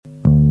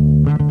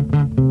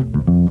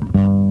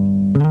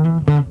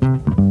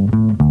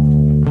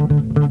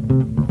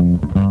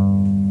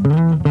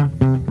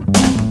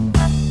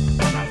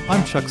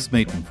Chuck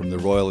Smeaton from the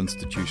Royal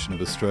Institution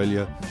of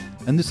Australia,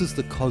 and this is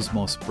the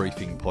Cosmos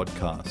Briefing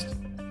Podcast.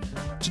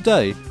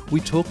 Today, we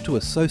talk to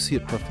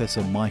Associate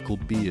Professor Michael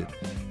Beard,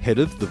 Head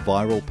of the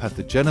Viral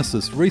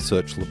Pathogenesis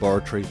Research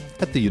Laboratory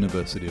at the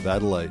University of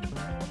Adelaide.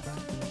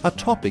 Our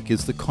topic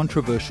is the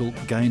controversial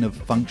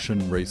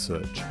gain-of-function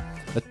research,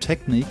 a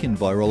technique in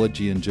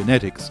virology and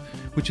genetics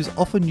which is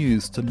often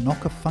used to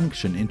knock a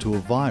function into a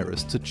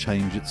virus to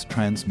change its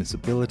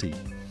transmissibility.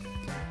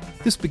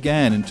 This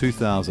began in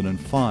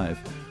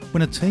 2005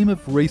 when a team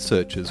of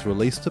researchers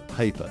released a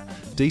paper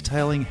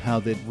detailing how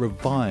they'd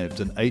revived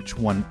an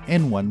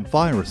H1N1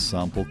 virus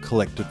sample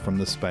collected from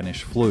the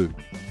Spanish flu,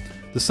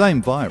 the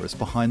same virus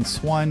behind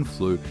swine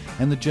flu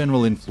and the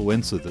general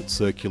influenza that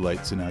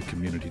circulates in our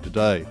community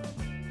today.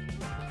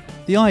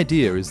 The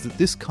idea is that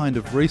this kind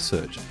of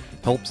research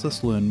helps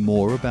us learn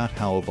more about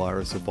how a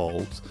virus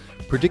evolves,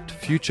 predict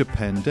future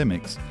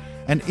pandemics,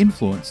 and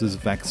influences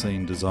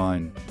vaccine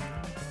design.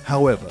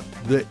 However,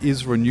 there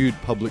is renewed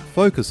public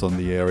focus on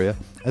the area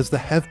as there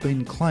have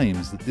been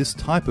claims that this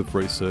type of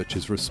research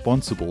is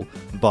responsible,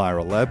 via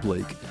a lab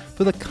leak,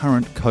 for the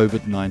current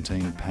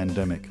COVID-19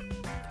 pandemic.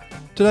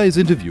 Today's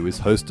interview is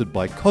hosted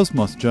by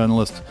Cosmos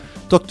journalist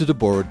Dr.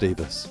 Deborah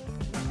Davis.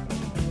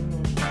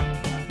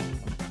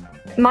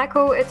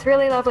 Michael, it's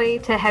really lovely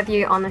to have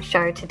you on the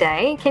show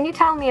today. Can you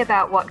tell me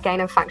about what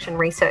gain-of-function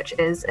research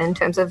is in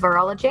terms of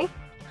virology?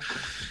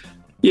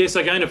 Yes,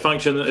 so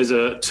gain-of-function is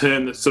a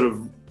term that's sort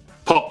of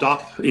popped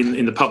up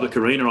in the public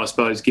arena, I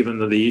suppose, given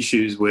the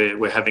issues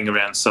we're having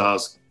around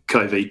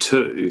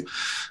SARS-CoV-2.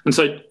 And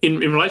so in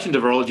relation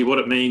to virology, what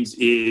it means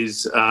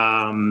is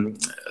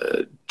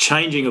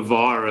changing a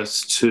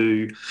virus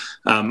to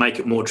make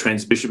it more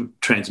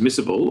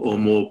transmissible or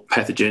more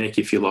pathogenic,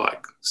 if you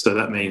like. So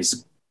that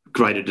means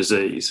greater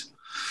disease.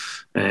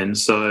 And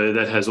so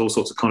that has all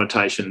sorts of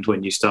connotations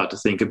when you start to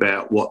think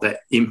about what that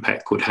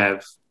impact could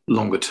have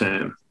longer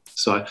term.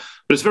 But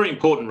it's very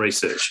important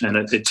research, and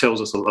it tells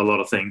us a lot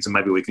of things, and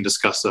maybe we can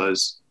discuss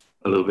those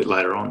a little bit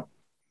later on.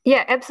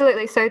 Yeah,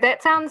 absolutely. So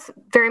that sounds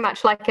very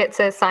much like it's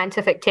a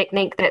scientific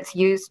technique that's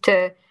used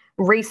to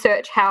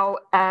research how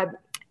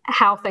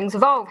things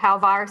evolve, how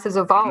viruses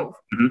evolve.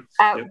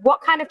 Mm-hmm. What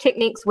kind of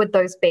techniques would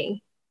those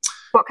be?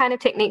 What kind of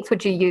techniques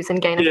would you use in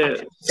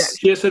gain-of-function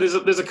research? Yeah, so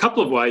there's a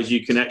couple of ways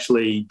you can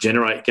actually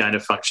generate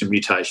gain-of-function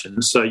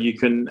mutations. So you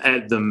can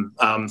add them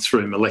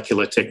through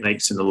molecular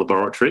techniques in the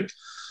laboratory.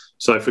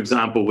 So, for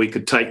example, we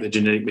could take the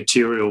genetic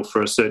material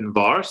for a certain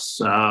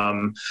virus.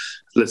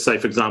 Let's say,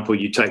 for example,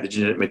 you take the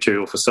genetic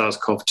material for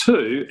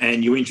SARS-CoV-2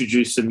 and you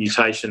introduce some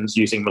mutations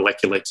using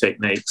molecular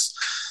techniques.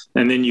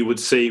 And then you would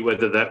see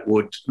whether that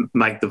would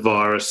make the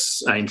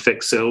virus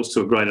infect cells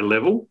to a greater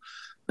level.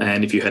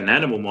 And if you had an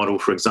animal model,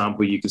 for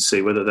example, you could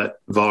see whether that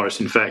virus,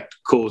 in fact,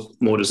 caused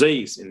more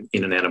disease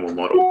in an animal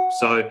model.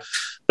 So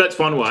that's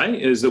one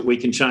way, is that we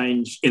can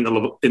change in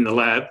the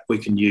lab, we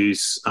can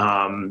use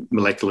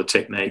molecular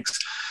techniques.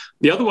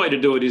 The other way to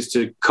do it is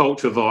to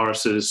culture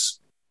viruses,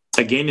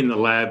 again in the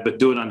lab, but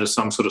do it under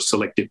some sort of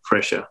selective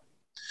pressure.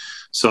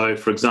 So,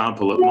 for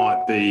example, it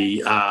might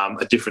be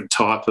a different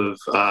type of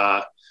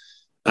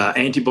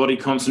antibody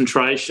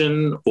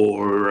concentration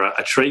or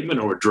a treatment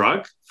or a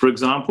drug, for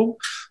example.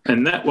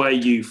 And that way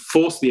you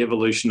force the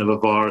evolution of a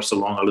virus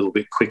along a little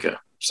bit quicker.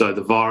 So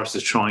the virus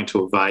is trying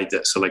to evade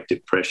that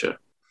selective pressure.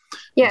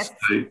 Yes.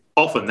 So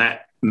often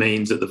that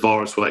means that the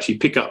virus will actually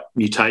pick up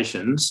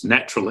mutations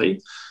naturally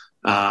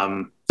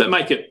that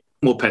make it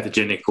more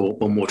pathogenic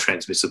or more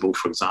transmissible,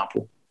 for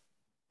example.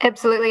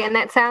 Absolutely, and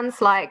that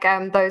sounds like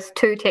those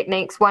two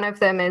techniques. One of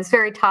them is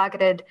very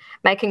targeted,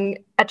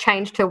 making a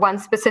change to one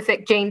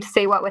specific gene to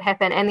see what would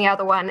happen, and the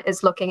other one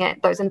is looking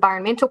at those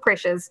environmental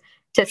pressures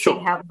to see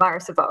how the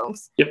virus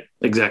evolves. Yep,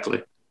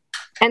 exactly.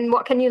 And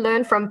what can you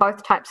learn from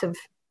both types of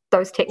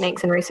those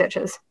techniques and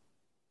researchers?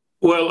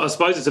 Well, I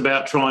suppose it's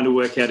about trying to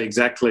work out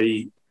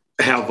exactly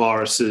how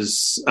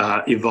viruses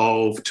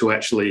evolve to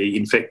actually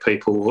infect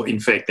people or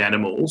infect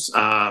animals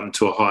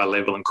to a higher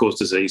level and cause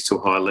disease to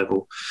a higher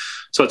level.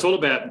 So it's all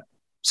about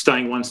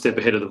staying one step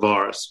ahead of the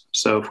virus.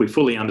 So if we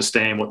fully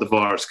understand what the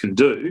virus can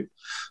do,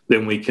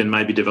 then we can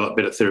maybe develop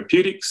better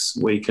therapeutics,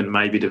 we can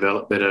maybe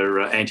develop better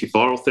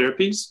antiviral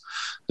therapies,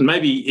 and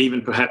maybe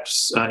even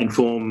perhaps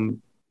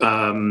inform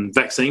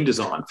vaccine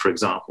design, for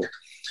example.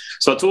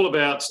 So it's all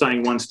about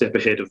staying one step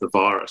ahead of the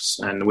virus.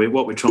 And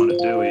what we're trying to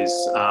do is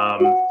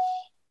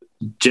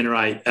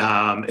generate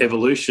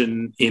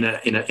evolution in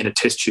a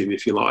test tube,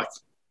 if you like,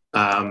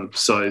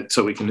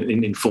 so we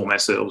can inform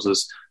ourselves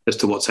as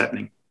to what's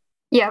happening.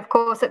 Yeah, of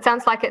course. It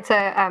sounds like it's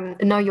a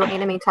know your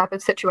enemy type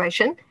of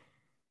situation.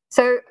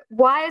 So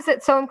why is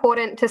it so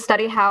important to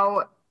study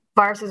how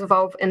viruses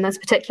evolve in this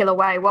particular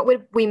way? What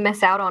would we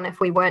miss out on if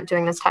we weren't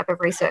doing this type of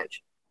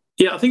research?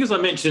 Yeah, I think as I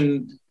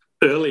mentioned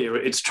earlier,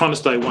 it's trying to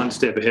stay one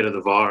step ahead of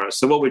the virus.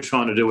 So what we're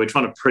trying to do, we're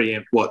trying to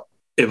preempt what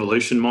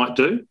evolution might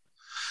do.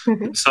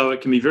 Mm-hmm. So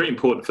it can be very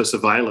important for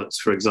surveillance,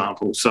 for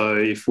example. So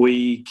if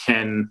we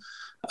can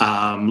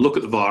look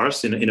at the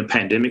virus in a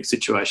pandemic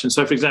situation.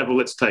 So, for example,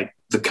 let's take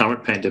the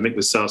current pandemic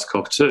with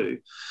SARS-CoV-2.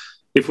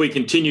 if we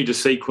continue to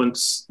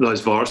sequence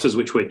those viruses,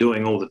 which we're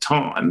doing all the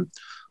time,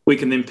 we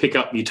can then pick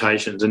up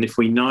mutations. And if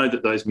we know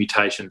that those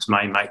mutations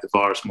may make the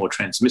virus more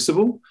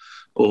transmissible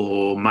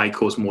or may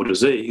cause more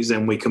disease,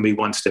 then we can be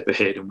one step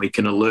ahead and we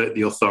can alert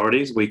the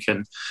authorities. We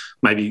can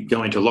maybe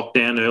go into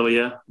lockdown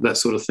earlier, that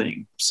sort of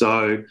thing.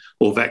 So,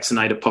 or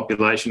vaccinate a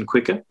population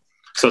quicker.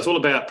 So it's all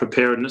about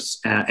preparedness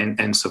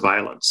and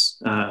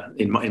surveillance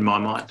in my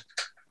mind.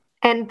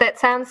 And that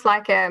sounds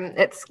like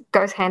it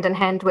goes hand in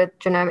hand with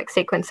genomic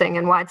sequencing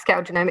and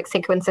wide-scale genomic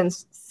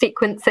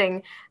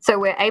sequencing. So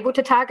we're able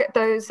to target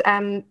those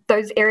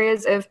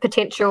areas of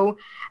potential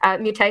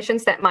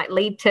mutations that might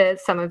lead to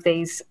some of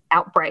these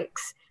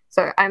outbreaks.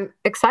 So I'm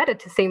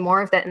excited to see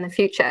more of that in the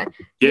future.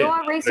 Yeah,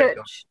 your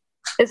research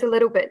is a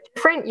little bit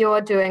different.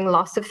 You're doing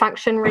loss of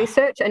function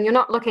research, and you're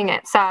not looking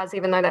at SARS,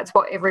 even though that's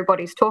what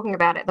everybody's talking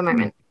about at the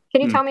moment.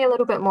 Can you tell me a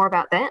little bit more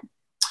about that?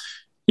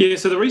 Yeah,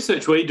 so the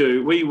research we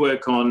do, we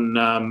work on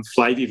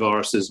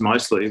flaviviruses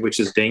mostly, which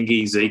is dengue,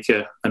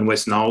 Zika, and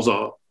West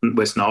Nile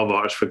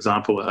virus, for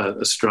example,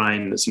 a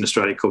strain that's in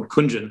Australia called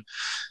Kunjun.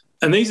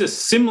 And these are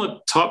similar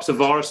types of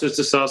viruses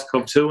to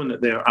SARS-CoV-2 in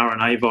that they're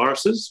RNA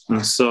viruses.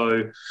 And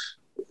so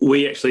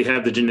we actually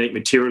have the genetic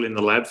material in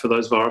the lab for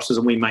those viruses,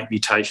 and we make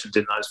mutations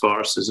in those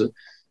viruses.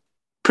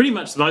 Pretty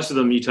much most of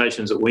the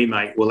mutations that we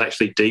make will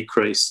actually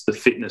decrease the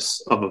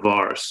fitness of a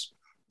virus.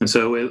 And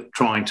so we're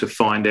trying to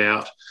find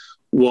out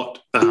what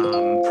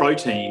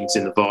proteins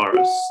in the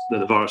virus that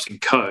the virus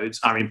encodes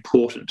are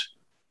important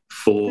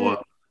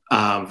for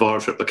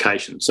virus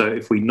replication. So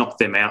if we knock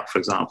them out, for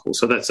example,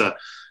 so that's a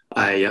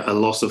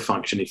loss of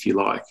function, if you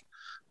like.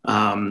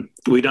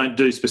 We don't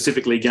do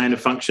specifically gain of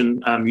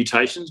function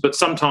mutations, but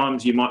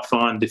sometimes you might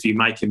find if you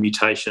make a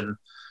mutation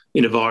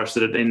in a virus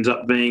that it ends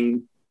up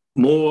being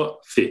more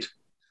fit.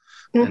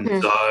 Mm-hmm.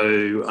 And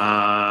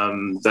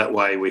so that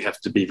way we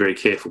have to be very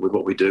careful with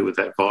what we do with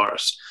that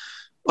virus.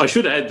 I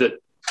should add that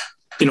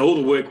in all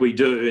the work we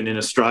do, and in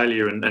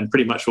Australia and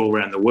pretty much all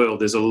around the world,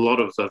 there's a lot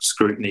of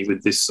scrutiny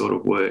with this sort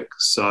of work.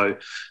 So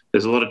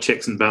there's a lot of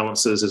checks and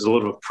balances. There's a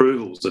lot of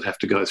approvals that have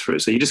to go through.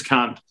 So you just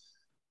can't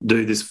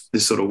do this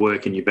sort of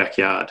work in your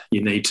backyard.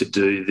 You need to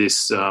do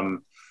this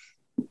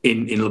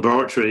in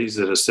laboratories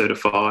that are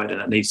certified, and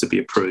it needs to be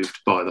approved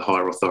by the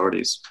higher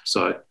authorities.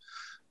 So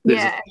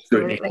there's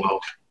scrutiny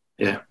involved.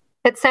 Yeah.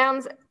 It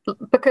sounds,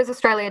 because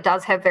Australia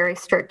does have very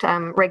strict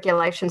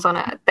regulations on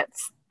it,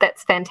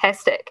 that's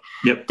fantastic.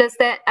 Yep. Does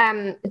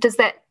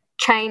that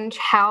change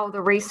how the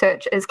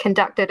research is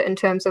conducted in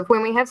terms of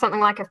when we have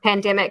something like a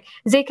pandemic?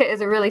 Zika is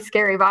a really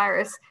scary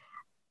virus.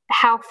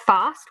 How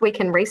fast we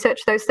can research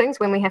those things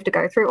when we have to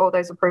go through all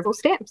those approval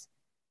steps?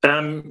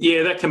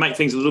 Yeah, that can make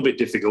things a little bit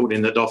difficult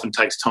in that it often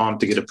takes time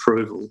to get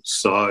approval.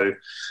 So,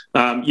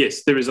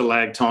 yes, there is a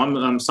lag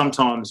time.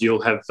 Sometimes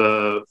you'll have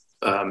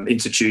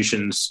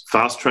institutions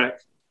fast-track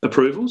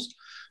approvals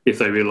if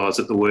they realise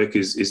that the work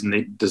is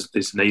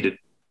needed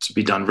to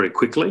be done very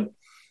quickly.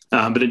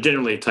 But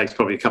generally it takes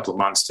probably a couple of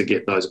months to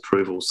get those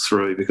approvals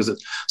through because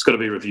it's got to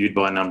be reviewed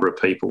by a number of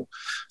people.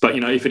 But,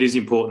 if it is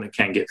important, it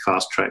can get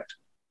fast-tracked.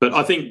 But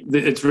I think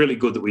it's really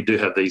good that we do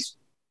have these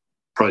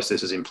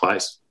processes in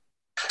place.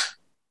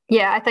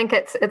 Yeah, I think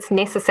it's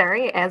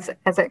necessary as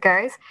it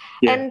goes.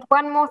 Yeah. And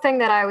one more thing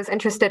that I was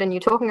interested in you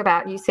talking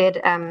about, you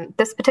said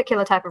this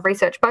particular type of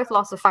research, both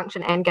loss of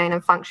function and gain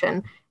of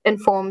function,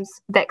 informs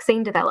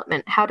vaccine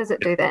development. How does it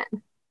do that?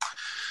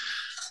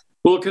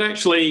 Well, it could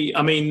actually,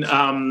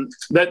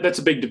 that's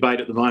a big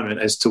debate at the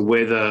moment as to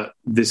whether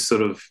this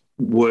sort of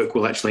work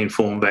will actually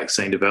inform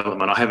vaccine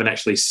development. I haven't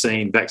actually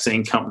seen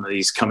vaccine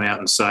companies come out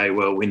and say,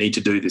 well, we need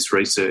to do this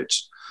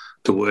research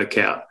to work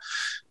out.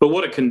 But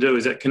what it can do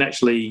is it can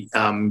actually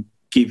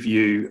give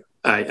you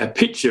a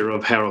picture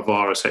of how a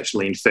virus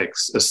actually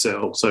infects a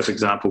cell. So, for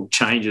example,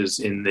 changes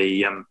in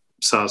the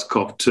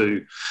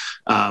SARS-CoV-2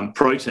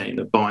 protein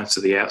that binds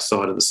to the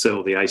outside of the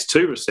cell, the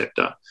ACE2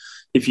 receptor.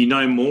 If you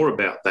know more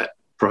about that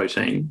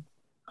protein,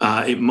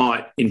 it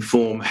might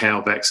inform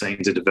how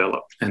vaccines are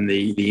developed and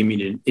the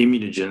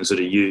immunogens that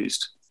are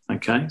used.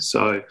 Okay,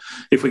 so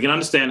if we can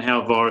understand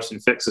how a virus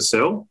infects a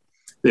cell,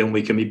 then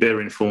we can be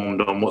better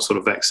informed on what sort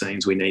of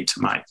vaccines we need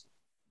to make.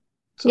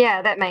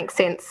 Yeah, that makes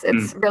sense.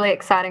 It's really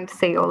exciting to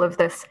see all of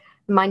this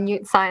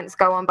minute science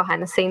go on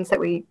behind the scenes that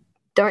we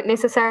don't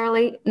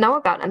necessarily know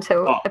about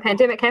until a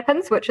pandemic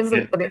happens, which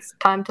isn't the best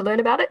time to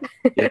learn about it.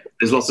 Yeah,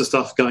 there's lots of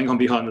stuff going on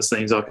behind the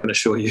scenes, I can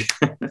assure you.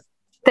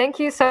 Thank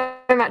you so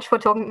much for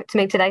talking to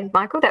me today,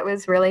 Michael. That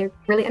was really,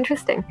 really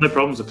interesting. No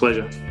problem. It's a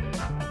pleasure.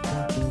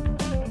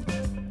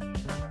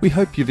 We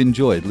hope you've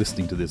enjoyed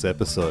listening to this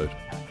episode.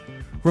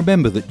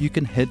 Remember that you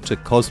can head to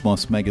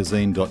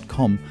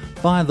cosmosmagazine.com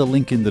via the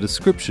link in the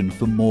description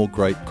for more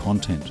great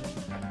content.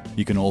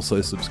 You can also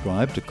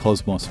subscribe to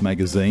Cosmos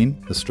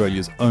Magazine,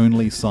 Australia's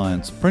only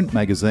science print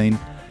magazine,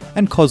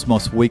 and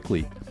Cosmos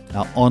Weekly,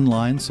 our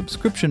online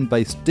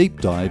subscription-based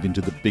deep dive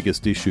into the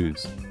biggest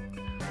issues.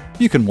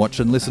 You can watch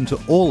and listen to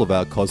all of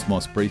our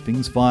Cosmos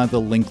briefings via the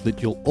link that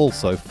you'll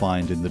also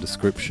find in the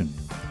description.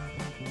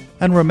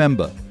 And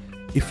remember,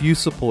 if you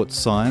support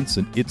science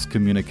and its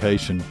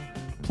communication,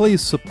 please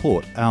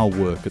support our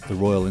work at the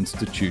Royal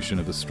Institution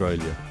of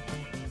Australia.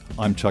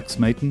 I'm Chuck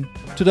Smeaton.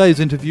 Today's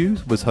interview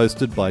was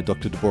hosted by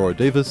Dr. Deborah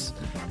Davis,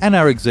 and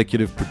our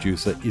executive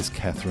producer is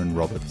Catherine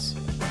Roberts.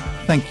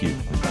 Thank you.